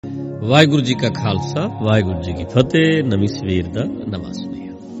ਵਾਹਿਗੁਰੂ ਜੀ ਕਾ ਖਾਲਸਾ, ਵਾਹਿਗੁਰੂ ਜੀ ਕੀ ਫਤਿਹ। ਨਵੀਂ ਸਵੇਰ ਦਾ ਨਵਾਂ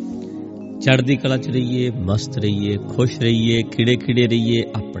ਸੁਨੇਹਾ। ਚੜ੍ਹਦੀ ਕਲਾ ਚ ਰਹੀਏ, ਮਸਤ ਰਹੀਏ, ਖੁਸ਼ ਰਹੀਏ, ਖਿੜੇ ਖਿੜੇ ਰਹੀਏ,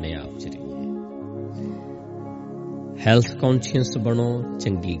 ਆਪਣੇ ਆਪ ਚ ਰਹੀਏ। ਹੈਲਥ ਕੌਨਸ਼ੀਅਸ ਬਣੋ,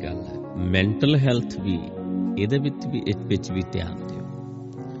 ਚੰਗੀ ਗੱਲ ਹੈ। ਮੈਂਟਲ ਹੈਲਥ ਵੀ ਇਹਦੇ ਵਿੱਚ ਵੀ ਧਿਆਨ ਦਿਓ।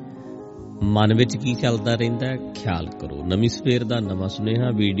 ਮਨ ਵਿੱਚ ਕੀ ਚੱਲਦਾ ਰਹਿੰਦਾ ਹੈ, ਖਿਆਲ ਕਰੋ। ਨਵੀਂ ਸਵੇਰ ਦਾ ਨਵਾਂ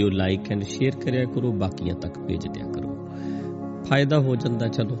ਸੁਨੇਹਾ ਵੀਡੀਓ ਲਾਈਕ ਐਂਡ ਸ਼ੇਅਰ ਕਰਿਆ ਕਰੋ, ਬਾਕੀਆਂ ਤੱਕ ਭੇਜ ਦਿਆ ਕਰੋ, ਫਾਇਦਾ ਹੋ ਜਾਂਦਾ।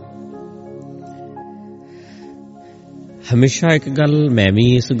 ਚਲੋ, ਹਮੇਸ਼ਾ ਇੱਕ ਗੱਲ, ਮੈਂ ਵੀ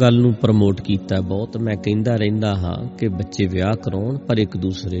ਇਸ ਗੱਲ ਨੂੰ ਪ੍ਰਮੋਟ ਕੀਤਾ ਬਹੁਤ। ਮੈਂ ਕਹਿੰਦਾ ਰਹਿੰਦਾ ਹਾਂ ਕਿ ਬੱਚੇ ਵਿਆਹ ਕਰਾਉਣ ਪਰ ਇੱਕ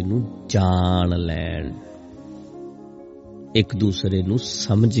ਦੂਸਰੇ ਨੂੰ ਜਾਣ ਲੈਣ, ਇੱਕ ਦੂਸਰੇ ਨੂੰ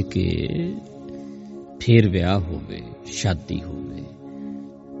ਸਮਝ ਕੇ ਫਿਰ ਵਿਆਹ ਹੋਵੇ, ਸ਼ਾਦੀ ਹੋਵੇ।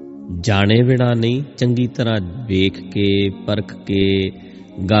 ਜਾਣੇ ਬਿਨਾਂ ਨਹੀਂ, ਚੰਗੀ ਤਰ੍ਹਾਂ ਵੇਖ ਕੇ, ਪਰਖ ਕੇ,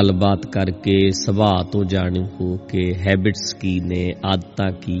 ਗੱਲਬਾਤ ਕਰਕੇ, ਸੁਭਾਅ ਤੋਂ ਜਾਣੂ ਹੋ ਕੇ, ਹੈਬਿਟਸ ਕੀ ਨੇ,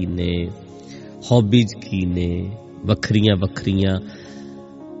 ਆਦਤਾਂ ਕੀ ਨੇ, ਹੌਬੀਜ਼ ਕੀ ਨੇ। ਵੱਖਰੀਆਂ ਵੱਖਰੀਆਂ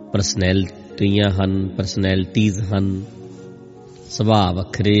ਪਰਸਨੈਲਿਟੀਜ਼ ਹਨ, ਸੁਭਾਅ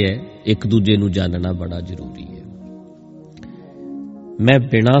ਵੱਖਰੇ ਹੈ। ਇੱਕ ਦੂਜੇ ਨੂੰ ਜਾਣਨਾ ਬੜਾ ਜ਼ਰੂਰੀ ਹੈ। ਮੈਂ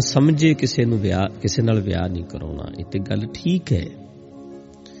ਬਿਨਾਂ ਸਮਝੇ ਕਿਸੇ ਨਾਲ ਵਿਆਹ ਨਹੀਂ ਕਰਾਉਣਾ, ਇਹ ਤੇ ਗੱਲ ਠੀਕ ਹੈ।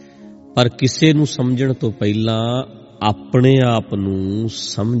 ਪਰ ਕਿਸੇ ਨੂੰ ਸਮਝਣ ਤੋਂ ਪਹਿਲਾਂ ਆਪਣੇ ਆਪ ਨੂੰ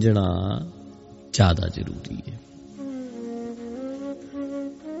ਸਮਝਣਾ ਜ਼ਿਆਦਾ ਜ਼ਰੂਰੀ ਹੈ।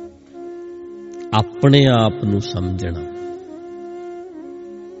 ਆਪਣੇ ਆਪ ਨੂੰ ਸਮਝਣਾ,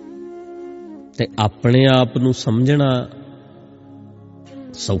 ਤੇ ਆਪਣੇ ਆਪ ਨੂੰ ਸਮਝਣਾ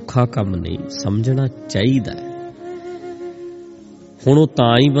ਸੌਖਾ ਕੰਮ ਨਹੀਂ, ਸਮਝਣਾ ਚਾਹੀਦਾ ਹੈ। ਹੁਣ ਉਹ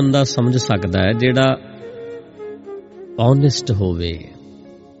ਤਾਂ ਹੀ ਬੰਦਾ ਸਮਝ ਸਕਦਾ ਹੈ ਜਿਹੜਾ ਓਨੈਸਟ ਹੋਵੇ,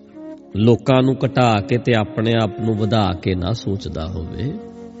 ਲੋਕਾਂ ਨੂੰ ਘਟਾ ਕੇ ਤੇ ਆਪਣੇ ਆਪ ਨੂੰ ਵਧਾ ਕੇ ਨਾ ਸੋਚਦਾ ਹੋਵੇ,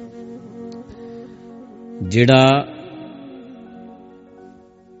 ਜਿਹੜਾ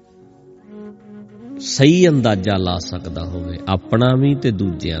ਸਹੀ ਅੰਦਾਜ਼ਾ ਲਾ ਸਕਦਾ ਹੋਵੇ, ਆਪਣਾ ਵੀ ਤੇ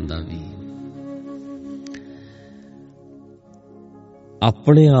ਦੂਜਿਆਂ ਦਾ ਵੀ।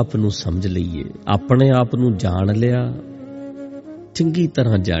 ਆਪਣੇ ਆਪ ਨੂੰ ਸਮਝ ਲਈਏ, ਆਪਣੇ ਆਪ ਨੂੰ ਜਾਣ ਲਿਆ, ਚੰਗੀ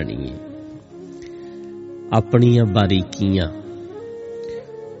ਤਰ੍ਹਾਂ ਜਾਣੀਏ ਆਪਣੀਆਂ ਬਾਰੀਕੀਆਂ।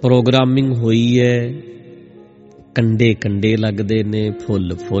 ਪ੍ਰੋਗਰਾਮਿੰਗ ਹੋਈ ਹੈ, ਕੰਡੇ ਕੰਡੇ ਲੱਗਦੇ ਨੇ,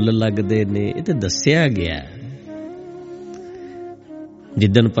 ਫੁੱਲ ਫੁੱਲ ਲੱਗਦੇ ਨੇ, ਇਹ ਤੇ ਦੱਸਿਆ ਗਿਆ।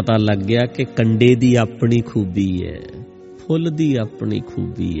 ਜਿੱਦਣ ਪਤਾ ਲੱਗ ਗਿਆ ਕਿ ਕੰਡੇ ਦੀ ਆਪਣੀ ਖੂਬੀ ਹੈ, ਫੁੱਲ ਦੀ ਆਪਣੀ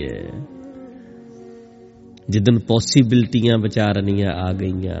ਖੂਬੀ ਹੈ, ਜਿੱਦਣ ਪੋਸੀਬਿਲਟੀਆਂ ਵਿਚਾਰਨੀਆਂ ਆ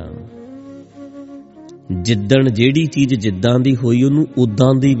ਗਈਆਂ, ਜਿੱਦਣ ਜਿਹੜੀ ਚੀਜ਼ ਜਿੱਦਾਂ ਦੀ ਹੋਈ ਉਹਨੂੰ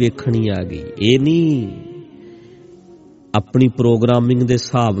ਉਦਾਂ ਦੀ ਵੇਖਣੀ ਆ ਗਈ। ਇਹ ਨਹੀਂ ਆਪਣੀ ਪ੍ਰੋਗਰਾਮਿੰਗ ਦੇ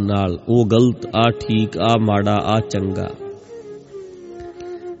ਹਿਸਾਬ ਨਾਲ ਉਹ ਗਲਤ, ਆ ਠੀਕ, ਆ ਮਾੜਾ, ਆ ਚੰਗਾ,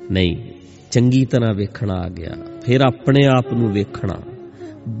 ਨਹੀਂ, ਚੰਗੀ ਤਰ੍ਹਾਂ ਵੇਖਣਾ ਆ ਗਿਆ। ਫਿਰ ਆਪਣੇ ਆਪ ਨੂੰ ਵੇਖਣਾ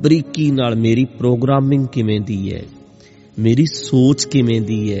ਬਰੀਕੀ ਨਾਲ, ਮੇਰੀ ਪ੍ਰੋਗਰਾਮਿੰਗ ਕਿਵੇਂ ਦੀ ਹੈ, ਮੇਰੀ ਸੋਚ ਕਿਵੇਂ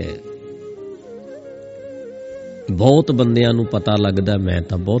ਦੀ ਹੈ। ਬਹੁਤ ਬੰਦਿਆਂ ਨੂੰ ਪਤਾ ਲੱਗਦਾ ਮੈਂ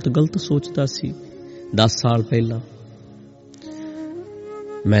ਤਾਂ ਬਹੁਤ ਗਲਤ ਸੋਚਦਾ ਸੀ 10 ਸਾਲ ਪਹਿਲਾਂ,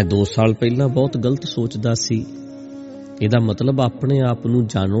 ਮੈਂ 2 ਸਾਲ ਪਹਿਲਾਂ ਬਹੁਤ ਗਲਤ ਸੋਚਦਾ ਸੀ। ਇਹਦਾ ਮਤਲਬ ਆਪਣੇ ਆਪ ਨੂੰ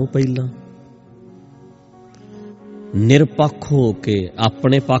ਜਾਣੋ ਪਹਿਲਾਂ, ਨਿਰਪੱਖ ਹੋ ਕੇ,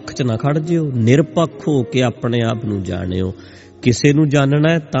 ਆਪਣੇ ਪੱਖ 'ਚ ਨਾ ਖੜ ਜਿਓ, ਨਿਰਪੱਖ ਹੋ ਕੇ ਆਪਣੇ ਆਪ ਨੂੰ ਜਾਣਿਓ। ਕਿਸੇ ਨੂੰ ਜਾਣਨਾ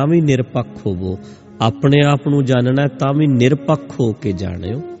ਹੈ ਤਾਂ ਵੀ ਨਿਰਪੱਖ ਹੋਵੋ, ਆਪਣੇ ਆਪ ਨੂੰ ਜਾਣਨਾ ਹੈ ਤਾਂ ਵੀ ਨਿਰਪੱਖ ਹੋ ਕੇ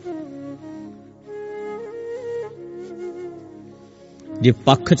ਜਾਣਿਓ। ਜੇ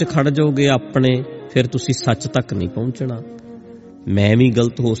ਪੱਖ 'ਚ ਖੜ ਜਾਓਗੇ ਆਪਣੇ, ਫਿਰ ਤੁਸੀਂ ਸੱਚ ਤੱਕ ਨਹੀਂ ਪਹੁੰਚਣਾ। ਮੈਂ ਵੀ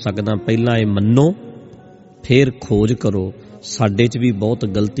ਗਲਤ ਹੋ ਸਕਦਾ, ਪਹਿਲਾਂ ਇਹ ਮੰਨੋ, ਫਿਰ ਖੋਜ ਕਰੋ। ਸਾਡੇ 'ਚ ਵੀ ਬਹੁਤ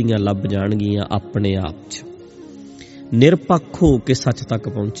ਗਲਤੀਆਂ ਲੱਭ ਜਾਣਗੀਆਂ ਆਪਣੇ ਆਪ 'ਚ। ਨਿਰਪੱਖ ਹੋ ਕੇ ਸੱਚ ਤੱਕ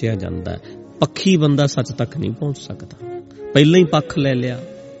ਪਹੁੰਚਿਆ ਜਾਂਦਾ ਹੈ। ਪੱਖੀ ਬੰਦਾ ਸੱਚ ਤੱਕ ਨਹੀਂ ਪਹੁੰਚ ਸਕਦਾ। ਪਹਿਲਾਂ ਹੀ ਪੱਖ ਲੈ ਲਿਆ,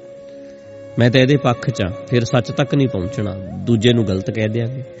 ਮੈਂ ਤਾਂ ਇਹਦੇ ਪੱਖ 'ਚ ਆ, ਫਿਰ ਸੱਚ ਤੱਕ ਨਹੀਂ ਪਹੁੰਚਣਾ, ਦੂਜੇ ਨੂੰ ਗਲਤ ਕਹਿ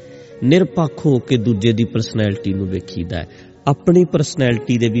ਦਿਆਂਗੇ। ਨਿਰਪੱਖ ਹੋ ਕੇ ਦੂਜੇ ਦੀ ਪਰਸਨੈਲਿਟੀ ਨੂੰ ਵੇਖੀਦਾ ਹੈ, ਆਪਣੀ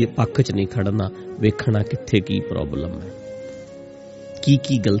ਪਰਸਨੈਲਿਟੀ ਦੇ ਵੀ ਪੱਖ 'ਚ ਨਹੀਂ ਖੜਨਾ, ਵੇਖਣਾ ਕਿੱਥੇ ਕੀ ਪ੍ਰੋਬਲਮ ਹੈ, ਕੀ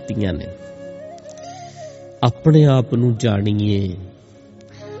ਕੀ ਗਲਤੀਆਂ ਨੇ। ਆਪਣੇ ਆਪ ਨੂੰ ਜਾਣੀਏ,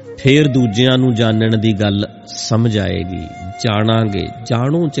 ਫਿਰ ਦੂਜਿਆਂ ਨੂੰ ਜਾਣਨ ਦੀ ਗੱਲ ਸਮਝ ਆਏਗੀ। ਜਾਣਾਂਗੇ,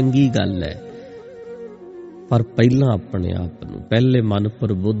 ਜਾਣੋ, ਚੰਗੀ ਗੱਲ ਹੈ, ਪਰ ਪਹਿਲਾਂ ਆਪਣੇ ਆਪ ਨੂੰ। ਪਹਿਲੇ ਮਨ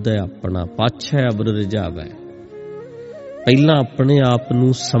ਪ੍ਰਬੁੱਧ ਹੈ ਆਪਣਾ, ਪਾਛੈ ਅਬਰ ਰਜਾਵੈ। ਪਹਿਲਾਂ ਆਪਣੇ ਆਪ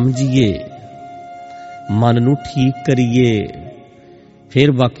ਨੂੰ ਸਮਝੀਏ, ਮਨ ਨੂੰ ਠੀਕ ਕਰੀਏ,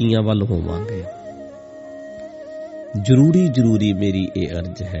 ਫਿਰ ਬਾਕੀਆਂ ਵੱਲ ਹੋਵਾਂਗੇ। ਜ਼ਰੂਰੀ ਮੇਰੀ ਇਹ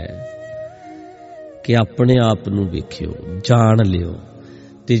ਅਰਜ਼ ਹੈ ਕਿ ਆਪਣੇ ਆਪ ਨੂੰ ਵੇਖਿਓ, ਜਾਣ ਲਿਓ।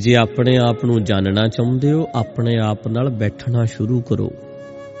 ਤੇ ਜੇ ਆਪਣੇ ਆਪ ਨੂੰ ਜਾਣਨਾ ਚਾਹੁੰਦੇ ਹੋ, ਆਪਣੇ ਆਪ ਨਾਲ ਬੈਠਣਾ ਸ਼ੁਰੂ ਕਰੋ।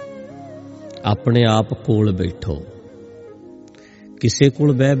 ਆਪਣੇ ਆਪ ਕੋਲ ਬੈਠੋ, ਕਿਸੇ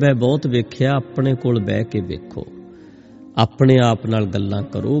ਕੋਲ ਬਹਿ ਬਹਿ ਬਹੁਤ ਵੇਖਿਆ, ਆਪਣੇ ਕੋਲ ਬਹਿ ਕੇ ਵੇਖੋ। ਆਪਣੇ ਆਪ ਨਾਲ ਗੱਲਾਂ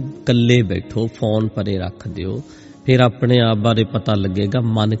ਕਰੋ, ਇਕੱਲੇ ਬੈਠੋ, ਫੋਨ ਪਰੇ ਰੱਖ ਦਿਓ, ਫਿਰ ਆਪਣੇ ਆਪ ਬਾਰੇ ਪਤਾ ਲੱਗੇਗਾ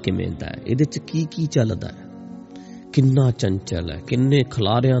ਮਨ ਕਿਵੇਂ ਦਾ ਹੈ, ਇਹਦੇ 'ਚ ਕੀ ਕੀ ਚੱਲਦਾ ਹੈ, ਕਿੰਨਾ ਚੰਚਲ ਹੈ, ਕਿੰਨੇ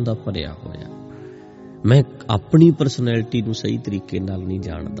ਖਲਾਰਿਆਂ ਦਾ ਭਰਿਆ ਹੋਇਆ। ਮੈਂ ਆਪਣੀ ਪਰਸਨੈਲਿਟੀ ਨੂੰ ਸਹੀ ਤਰੀਕੇ ਨਾਲ ਨਹੀਂ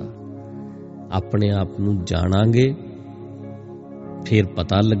ਜਾਣਦਾ। ਆਪਣੇ ਆਪ ਨੂੰ ਜਾਣਾਂਗੇ, ਫਿਰ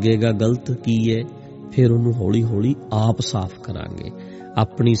ਪਤਾ ਲੱਗੇਗਾ ਗਲਤ ਕੀ ਹੈ, ਫਿਰ ਉਹਨੂੰ ਹੌਲੀ ਹੌਲੀ ਆਪ ਸਾਫ਼ ਕਰਾਂਗੇ।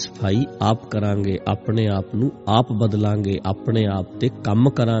 ਆਪਣੀ ਸਫਾਈ ਆਪ ਕਰਾਂਗੇ, ਆਪਣੇ ਆਪ ਨੂੰ ਆਪ ਬਦਲਾਂਗੇ, ਆਪਣੇ ਆਪ ਤੇ ਕੰਮ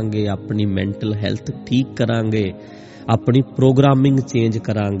ਕਰਾਂਗੇ, ਆਪਣੀ ਮੈਂਟਲ ਹੈਲਥ ਠੀਕ ਕਰਾਂਗੇ, ਆਪਣੀ ਪ੍ਰੋਗਰਾਮਿੰਗ ਚੇਂਜ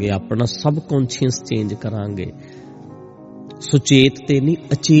ਕਰਾਂਗੇ, ਆਪਣਾ ਸਬਕੌਂਸ਼ੀਅਸ ਚੇਂਜ ਕਰਾਂਗੇ। ਸੁਚੇਤ ਤੇ ਨਹੀਂ,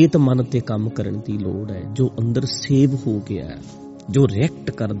 ਅਚੇਤ ਮਨ ਤੇ ਕੰਮ ਕਰਨ ਦੀ ਲੋੜ ਹੈ, ਜੋ ਅੰਦਰ ਸੇਵ ਹੋ ਗਿਆ ਹੈ, ਜੋ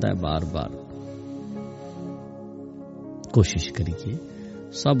ਰਿਐਕਟ ਕਰਦਾ ਹੈ ਬਾਰ-ਬਾਰ। ਕੋਸ਼ਿਸ਼ ਕਰੀਏ,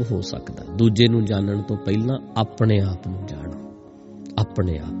 ਸਭ ਹੋ ਸਕਦਾ। ਦੂਜੇ ਨੂੰ ਜਾਣਨ ਤੋਂ ਪਹਿਲਾਂ ਆਪਣੇ ਆਪ ਨੂੰ ਜਾਣੋ,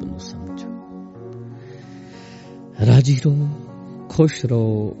 ਆਪਣੇ ਆਪ ਨੂੰ ਸਮਝੋ। ਰਾਜੀ ਰਹੋ, ਖੁਸ਼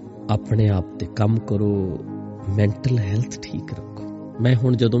ਰਹੋ, ਆਪਣੇ ਆਪ ਤੇ ਕੰਮ ਕਰੋ, ਮੈਂਟਲ ਹੈਲਥ ਠੀਕ ਰੱਖੋ। ਮੈਂ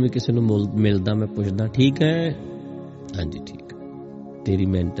ਹੁਣ ਜਦੋਂ ਵੀ ਕਿਸੇ ਨੂੰ ਮਿਲਦਾ ਮੈਂ ਪੁੱਛਦਾ, ਠੀਕ ਹੈ? ਹਾਂਜੀ ਠੀਕ ਹੈ। ਤੇਰੀ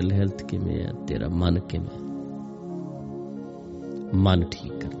ਮੈਂਟਲ ਹੈਲਥ ਕਿਵੇਂ ਹੈ? ਤੇਰਾ ਮਨ ਕਿਵੇਂ? ਮਨ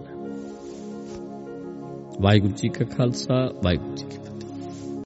ਠੀਕ ਕਰਨਾ। ਵਾਹਿਗੁਰੂ ਜੀ ਕਾ ਖਾਲਸਾ, ਵਾਹਿਗੁਰੂ ਜੀ ਕੀ ਫਤਿਹ।